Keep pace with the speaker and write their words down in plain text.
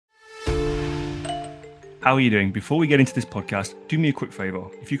How are you doing? Before we get into this podcast, do me a quick favor.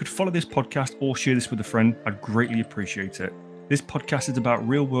 If you could follow this podcast or share this with a friend, I'd greatly appreciate it. This podcast is about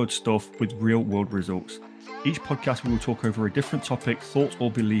real world stuff with real world results. Each podcast we will talk over a different topic, thought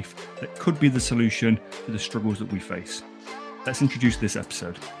or belief that could be the solution to the struggles that we face. Let's introduce this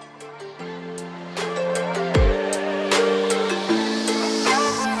episode.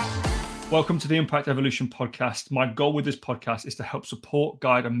 Welcome to the Impact Evolution podcast. My goal with this podcast is to help support,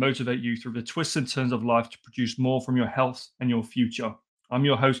 guide, and motivate you through the twists and turns of life to produce more from your health and your future. I'm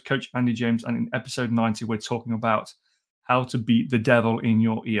your host, Coach Andy James, and in episode 90, we're talking about how to beat the devil in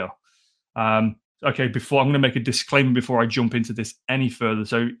your ear. I'm going to make a disclaimer before I jump into this any further.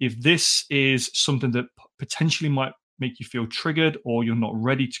 So if this is something that potentially might make you feel triggered, or you're not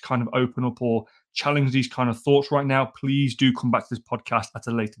ready to kind of open up or challenge these kind of thoughts right now, please do come back to this podcast at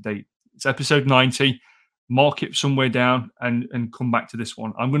a later date. It's episode 90. Mark it somewhere down and come back to this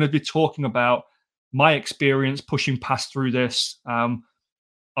one. I'm going to be talking about my experience pushing past through this. A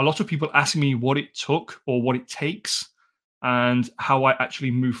lot of people ask me what it took or what it takes and how I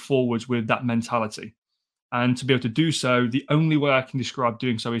actually move forwards with that mentality. And to be able to do so, the only way I can describe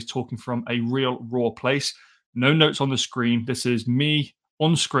doing so is talking from a real raw place. No notes on the screen. This is me,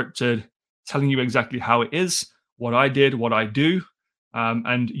 unscripted, telling you exactly how it is, what I did, what I do.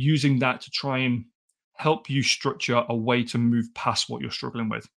 And using that to try and help you structure a way to move past what you're struggling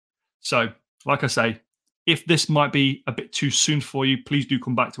with. So, like I say, if this might be a bit too soon for you, please do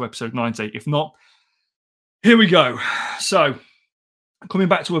come back to episode 90. If not, here we go. So, coming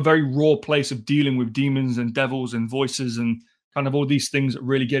back to a very raw place of dealing with demons and devils and voices and kind of all these things that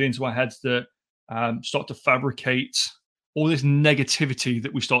really get into our heads that start to fabricate all this negativity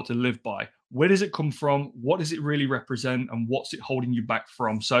that we start to live by. Where does it come from? What does it really represent? And what's it holding you back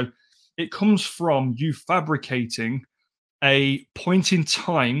from? So it comes from you fabricating a point in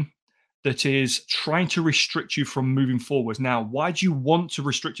time that is trying to restrict you from moving forwards. Now, why do you want to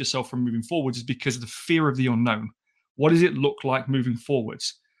restrict yourself from moving forwards? Is because of the fear of the unknown. What does it look like moving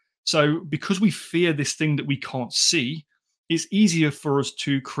forwards? So because we fear this thing that we can't see, it's easier for us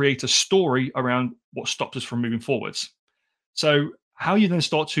to create a story around what stops us from moving forwards. So how you then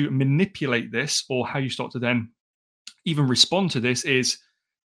start to manipulate this, or how you start to then even respond to this, is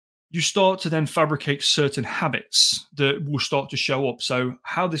you start to then fabricate certain habits that will start to show up. So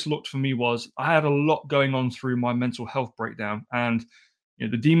how this looked for me was I had a lot going on through my mental health breakdown, and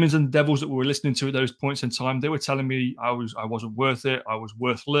the demons and devils that we were listening to at those points in time, they were telling me I wasn't worth it, I was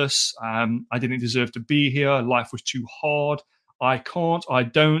worthless, I didn't deserve to be here, life was too hard. I can't, I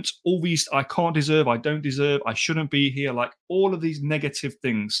don't, all these, I can't deserve, I don't deserve, I shouldn't be here, like all of these negative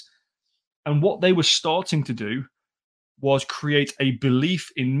things. And what they were starting to do was create a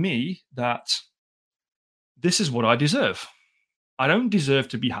belief in me that this is what I deserve. I don't deserve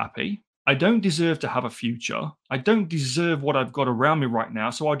to be happy. I don't deserve to have a future. I don't deserve what I've got around me right now.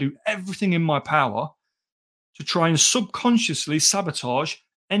 So I do everything in my power to try and subconsciously sabotage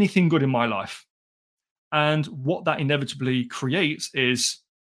anything good in my life. And what that inevitably creates is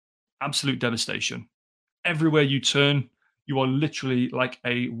absolute devastation. Everywhere you turn, you are literally like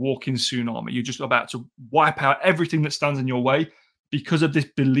a walking tsunami. You're just about to wipe out everything that stands in your way because of this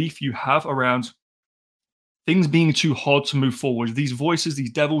belief you have around things being too hard to move forward. These voices,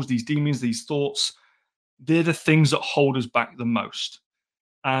 these devils, these demons, these thoughts, they're the things that hold us back the most.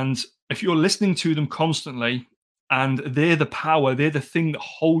 And if you're listening to them constantly, and they're the power, they're the thing that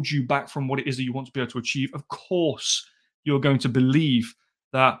holds you back from what it is that you want to be able to achieve, of course, you're going to believe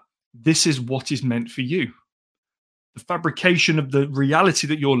that this is what is meant for you. The fabrication of the reality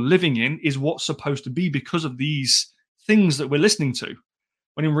that you're living in is what's supposed to be because of these things that we're listening to.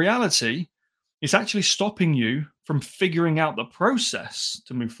 When in reality, it's actually stopping you from figuring out the process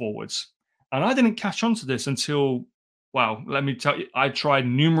to move forwards. And I didn't catch on to this until, wow, let me tell you, I tried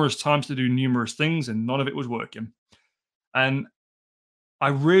numerous times to do numerous things and none of it was working. And I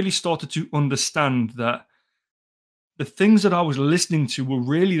really started to understand that the things that I was listening to were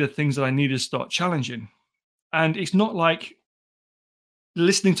really the things that I needed to start challenging. And it's not like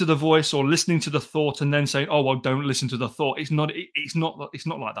listening to the voice or listening to the thought and then saying, oh, well, don't listen to the thought. It's not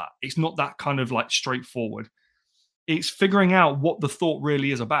like that. It's not that kind of like straightforward. It's figuring out what the thought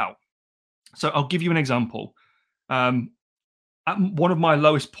really is about. So I'll give you an example. At one of my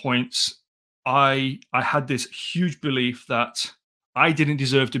lowest points, I had this huge belief that I didn't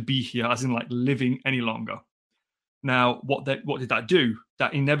deserve to be here, as in like living any longer. Now, what did that do?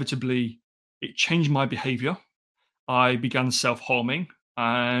 That inevitably, it changed my behavior. I began self-harming,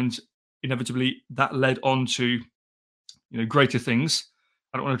 and inevitably that led on to greater things.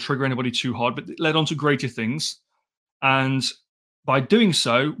 I don't want to trigger anybody too hard, but it led on to greater things. And By doing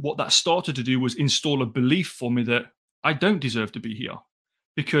so, what that started to do was install a belief for me that I don't deserve to be here.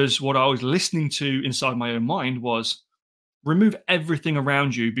 Because what I was listening to inside my own mind was remove everything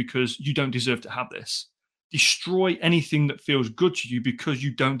around you because you don't deserve to have this. Destroy anything that feels good to you because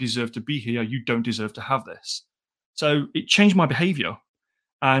you don't deserve to be here. You don't deserve to have this. So it changed my behavior.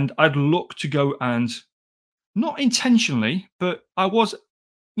 And I'd look to go and not intentionally, but I was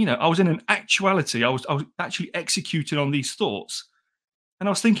in an actuality. I was actually executing on these thoughts. And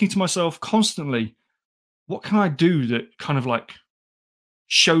I was thinking to myself constantly, what can I do that kind of like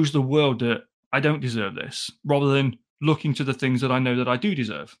shows the world that I don't deserve this, rather than looking to the things that I know that I do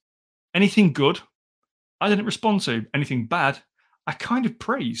deserve? Anything good, I didn't respond to. Anything bad, I kind of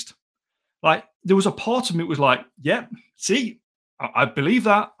praised. Like there was a part of me that was like, yeah, see, I believe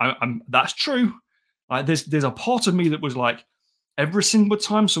that. That's true. Like there's a part of me that was like, every single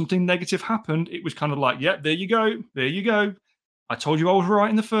time something negative happened, it was kind of like, yeah, there you go, there you go. I told you I was right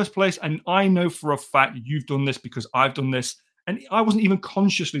in the first place, and I know for a fact you've done this because I've done this, and I wasn't even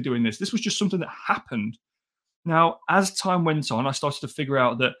consciously doing this. This was just something that happened. Now, as time went on, I started to figure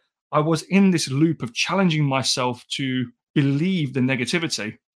out that I was in this loop of challenging myself to believe the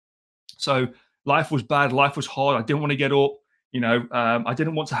negativity. So life was bad, life was hard. I didn't want to get up. I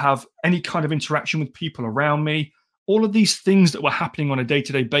didn't want to have any kind of interaction with people around me. All of these things that were happening on a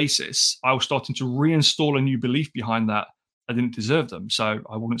day-to-day basis, I was starting to reinstall a new belief behind that. I didn't deserve them. So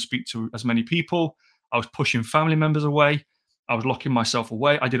I wouldn't speak to as many people. I was pushing family members away. I was locking myself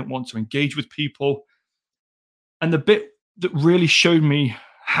away. I didn't want to engage with people. And the bit that really showed me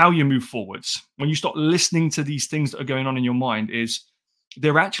how you move forwards, when you start listening to these things that are going on in your mind, is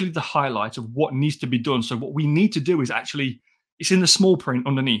they're actually the highlight of what needs to be done. So what we need to do is actually, it's in the small print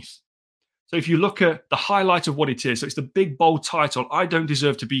underneath. So if you look at the highlight of what it is, so it's the big bold title, I don't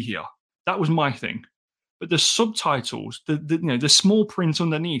deserve to be here. That was my thing. But the subtitles, the small print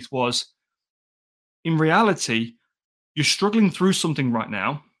underneath was, in reality, you're struggling through something right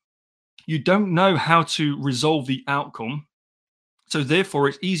now. You don't know how to resolve the outcome. So therefore,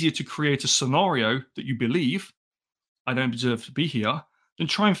 it's easier to create a scenario that you believe, I don't deserve to be here, than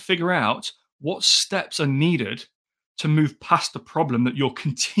try and figure out what steps are needed to move past the problem that you're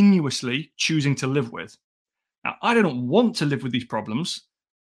continuously choosing to live with. Now, I didn't want to live with these problems,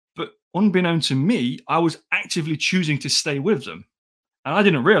 but unbeknown to me, I was actively choosing to stay with them. And I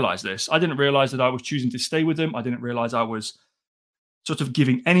didn't realize this. I didn't realize that I was choosing to stay with them. I didn't realize I was sort of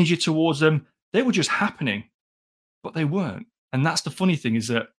giving energy towards them. They were just happening, but they weren't. And that's the funny thing, is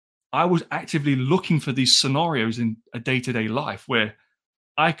that I was actively looking for these scenarios in a day-to-day life where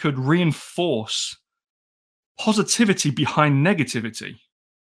I could reinforce positivity behind negativity.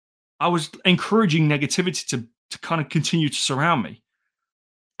 I was encouraging negativity to kind of continue to surround me.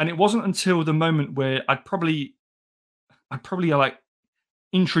 And it wasn't until the moment where I'd probably like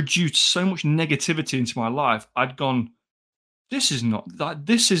introduced so much negativity into my life, I'd gone, this is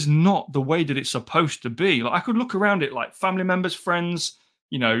not the way that it's supposed to be. Like I could look around it, like family members, friends,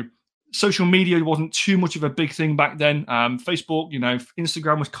 social media wasn't too much of a big thing back then. Facebook,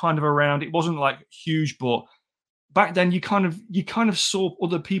 Instagram was kind of around. It wasn't like huge, but back then you kind of saw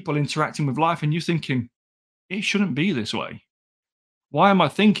other people interacting with life, and you're thinking, it shouldn't be this way. Why am I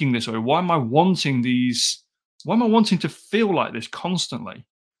thinking this way? Why am I wanting to feel like this constantly?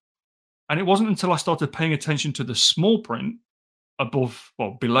 And it wasn't until I started paying attention to the small print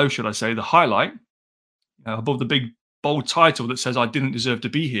below, should I say, the highlight, above the big bold title that says I didn't deserve to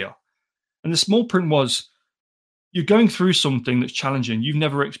be here. And the small print was, you're going through something that's challenging. You've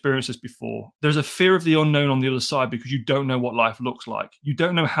never experienced this before. There's a fear of the unknown on the other side because you don't know what life looks like. You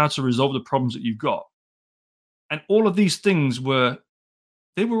don't know how to resolve the problems that you've got. And all of these things were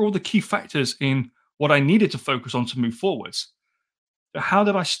all the key factors in what I needed to focus on to move forwards. So how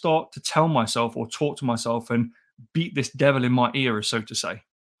did I start to tell myself or talk to myself and beat this devil in my ear, so to say?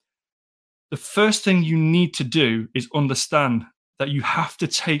 The first thing you need to do is understand that you have to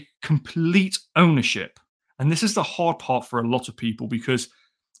take complete ownership. And this is the hard part for a lot of people, because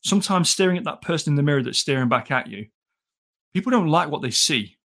sometimes staring at that person in the mirror that's staring back at you, people don't like what they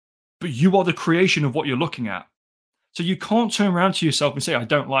see, but you are the creation of what you're looking at. So you can't turn around to yourself and say, I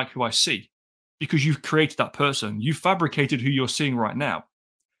don't like who I see, because you've created that person. You fabricated who you're seeing right now.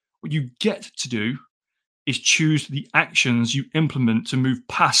 What you get to do is choose the actions you implement to move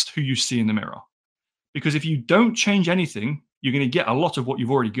past who you see in the mirror. Because if you don't change anything, you're going to get a lot of what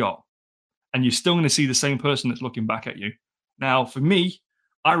you've already got. And you're still going to see the same person that's looking back at you. Now, for me,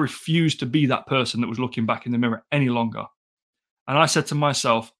 I refused to be that person that was looking back in the mirror any longer. And I said to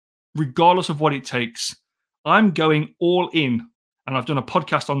myself, regardless of what it takes, I'm going all in. And I've done a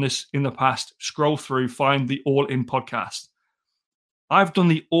podcast on this in the past. Scroll through, find the All In podcast. I've done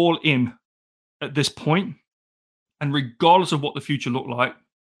the all in at this point, and regardless of what the future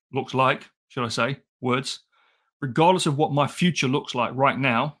looks like, should I say, words, regardless of what my future looks like right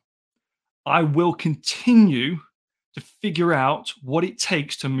now, I will continue to figure out what it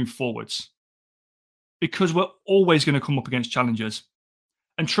takes to move forwards, because we're always going to come up against challenges.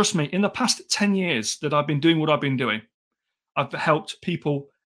 And trust me, in the past 10 years that I've been doing what I've been doing, I've helped people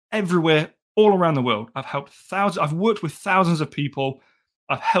everywhere, all around the world. I've helped thousands. I've worked with thousands of people.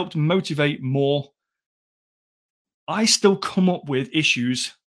 I've helped motivate more. I still come up with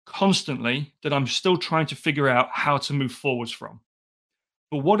issues constantly that I'm still trying to figure out how to move forwards from.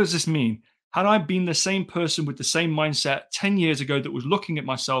 But what does this mean? Had I been the same person with the same mindset 10 years ago that was looking at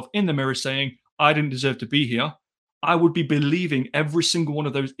myself in the mirror saying, I didn't deserve to be here, I would be believing every single one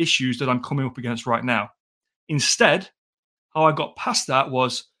of those issues that I'm coming up against right now. Instead, how I got past that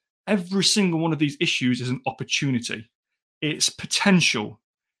was every single one of these issues is an opportunity. It's potential.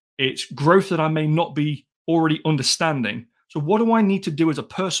 It's growth that I may not be already understanding. So what do I need to do as a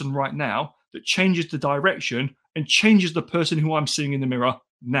person right now that changes the direction and changes the person who I'm seeing in the mirror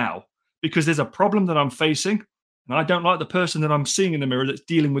now? Because there's a problem that I'm facing, and I don't like the person that I'm seeing in the mirror that's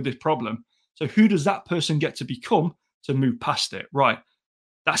dealing with this problem. So who does that person get to become to move past it? Right.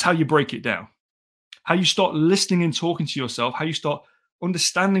 That's how you break it down. How you start listening and talking to yourself, how you start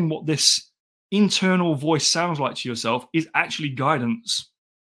understanding what this internal voice sounds like to yourself is actually guidance.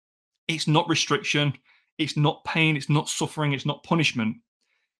 It's not restriction. It's not pain. It's not suffering. It's not punishment.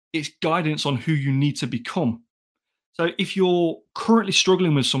 It's guidance on who you need to become. So if you're currently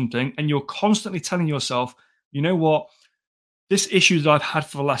struggling with something and you're constantly telling yourself, you know what, this issue that I've had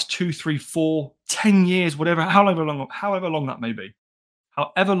for the last 2, 3, 4, 10 years, whatever, however long that may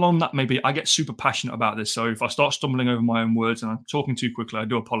be, I get super passionate about this. So if I start stumbling over my own words and I'm talking too quickly, I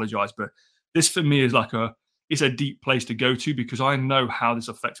do apologize. But this for me is it's a deep place to go to because I know how this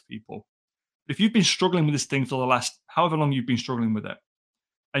affects people. If you've been struggling with this thing for the last however long you've been struggling with it,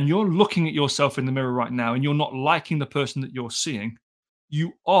 and you're looking at yourself in the mirror right now and you're not liking the person that you're seeing,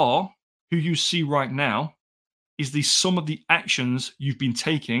 you are who you see right now is the sum of the actions you've been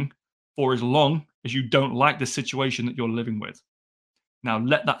taking for as long as you don't like the situation that you're living with. Now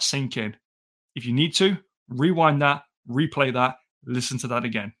let that sink in. If you need to, rewind that, replay that, listen to that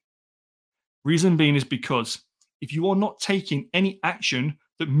again. Reason being is because if you are not taking any action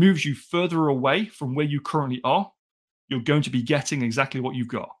that moves you further away from where you currently are, you're going to be getting exactly what you've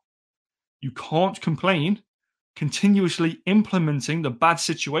got. You can't complain continuously implementing the bad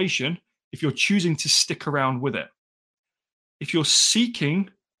situation if you're choosing to stick around with it. If you're seeking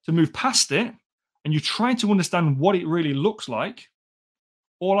to move past it and you're trying to understand what it really looks like,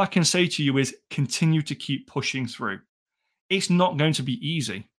 all I can say to you is continue to keep pushing through. It's not going to be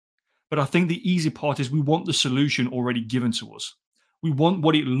easy, but I think the easy part is we want the solution already given to us. We want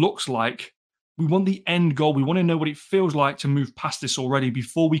what it looks like. We want the end goal. We want to know what it feels like to move past this already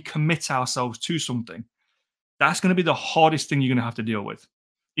before we commit ourselves to something. That's going to be the hardest thing you're going to have to deal with,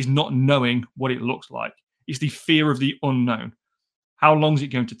 is not knowing what it looks like. It's the fear of the unknown. How long is it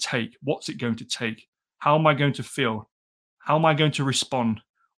going to take? What's it going to take? How am I going to feel? How am I going to respond?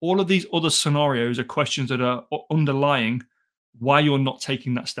 All of these other scenarios are questions that are underlying why you're not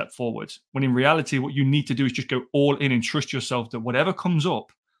taking that step forward. When in reality, what you need to do is just go all in and trust yourself that whatever comes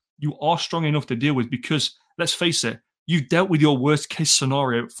up, you are strong enough to deal with, because let's face it, you've dealt with your worst case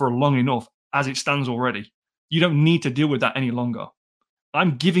scenario for long enough as it stands already. You don't need to deal with that any longer.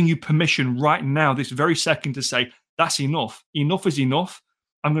 I'm giving you permission right now, this very second, to say, that's enough. Enough is enough.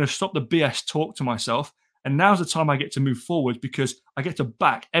 I'm going to stop the BS talk to myself. And now's the time I get to move forward, because I get to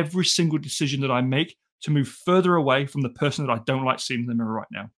back every single decision that I make to move further away from the person that I don't like seeing in the mirror right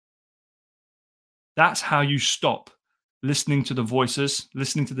now. That's how you stop listening to the voices,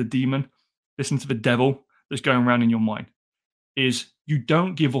 listening to the demon, listening to the devil that's going around in your mind. Is you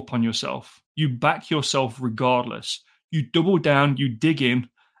don't give up on yourself. You back yourself regardless. You double down, you dig in,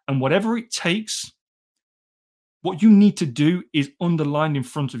 and whatever it takes, what you need to do is underlined in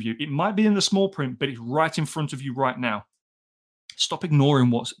front of you. It might be in the small print, but it's right in front of you right now. Stop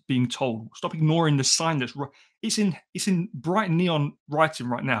ignoring what's being told. Stop ignoring the sign that's right. It's in bright neon writing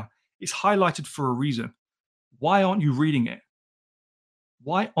right now. It's highlighted for a reason. Why aren't you reading it?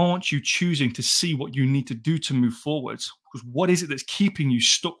 Why aren't you choosing to see what you need to do to move forwards? Because what is it that's keeping you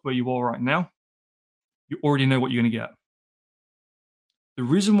stuck where you are right now? You already know what you're going to get. The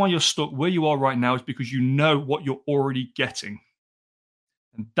reason why you're stuck where you are right now is because you know what you're already getting.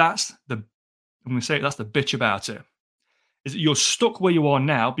 And that's the bitch about it. Is that you're stuck where you are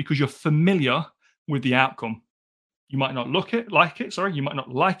now because you're familiar with the outcome. You might not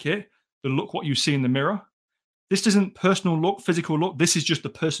like it, but look what you see in the mirror. This isn't personal look, physical look. This is just the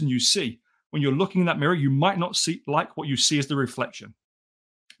person you see. When you're looking in that mirror, you might not see like what you see as the reflection.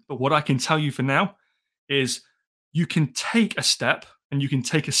 But what I can tell you for now is you can take a step and you can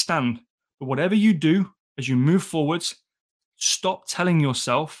take a stand. But whatever you do as you move forwards, stop telling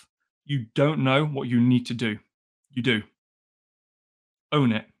yourself you don't know what you need to do. You do.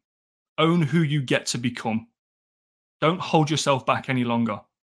 Own it. Own who you get to become. Don't hold yourself back any longer.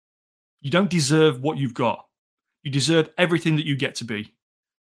 You don't deserve what you've got. You deserve everything that you get to be.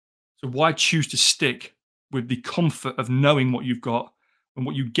 So why choose to stick with the comfort of knowing what you've got and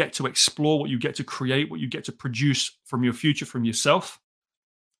what you get to explore, what you get to create, what you get to produce from your future, from yourself?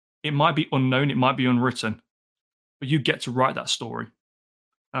 It might be unknown, it might be unwritten, but you get to write that story.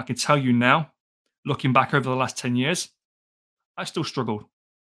 And I can tell you now, looking back over the last 10 years, I still struggled.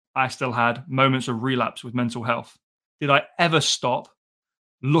 I still had moments of relapse with mental health. Did I ever stop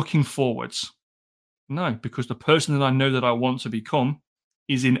looking forwards? No, because the person that I know that I want to become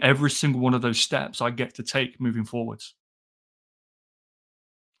is in every single one of those steps I get to take moving forwards.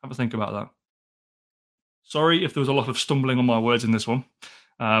 Have a think about that. Sorry if there was a lot of stumbling on my words in this one.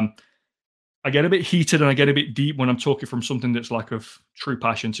 I get a bit heated and I get a bit deep when I'm talking from something that's like of true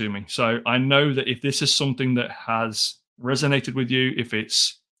passion to me. So I know that if this is something that has resonated with you, if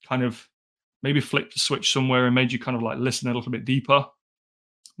it's kind of maybe flipped a switch somewhere and made you kind of like listen a little bit deeper,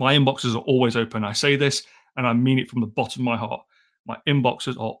 my inboxes are always open. I say this and I mean it from the bottom of my heart. My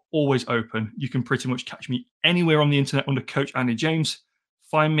inboxes are always open. You can pretty much catch me anywhere on the internet under Coach Andy James.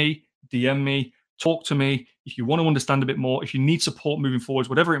 Find me, DM me, talk to me. If you want to understand a bit more, if you need support moving forwards,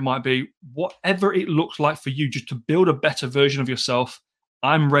 whatever it might be, whatever it looks like for you, just to build a better version of yourself,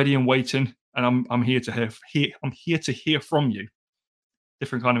 I'm ready and waiting, and I'm here to hear. I'm here to hear from you.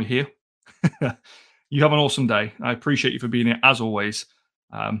 Different kind of hear. You have an awesome day. I appreciate you for being here as always.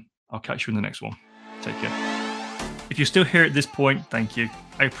 I'll catch you in the next one. Take care. If you're still here at this point, thank you.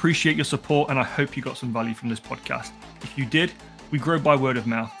 I appreciate your support and I hope you got some value from this podcast. If you did, we grow by word of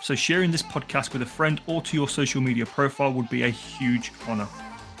mouth, so sharing this podcast with a friend or to your social media profile would be a huge honor.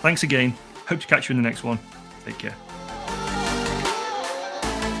 Thanks again. Hope to catch you in the next one. Take care.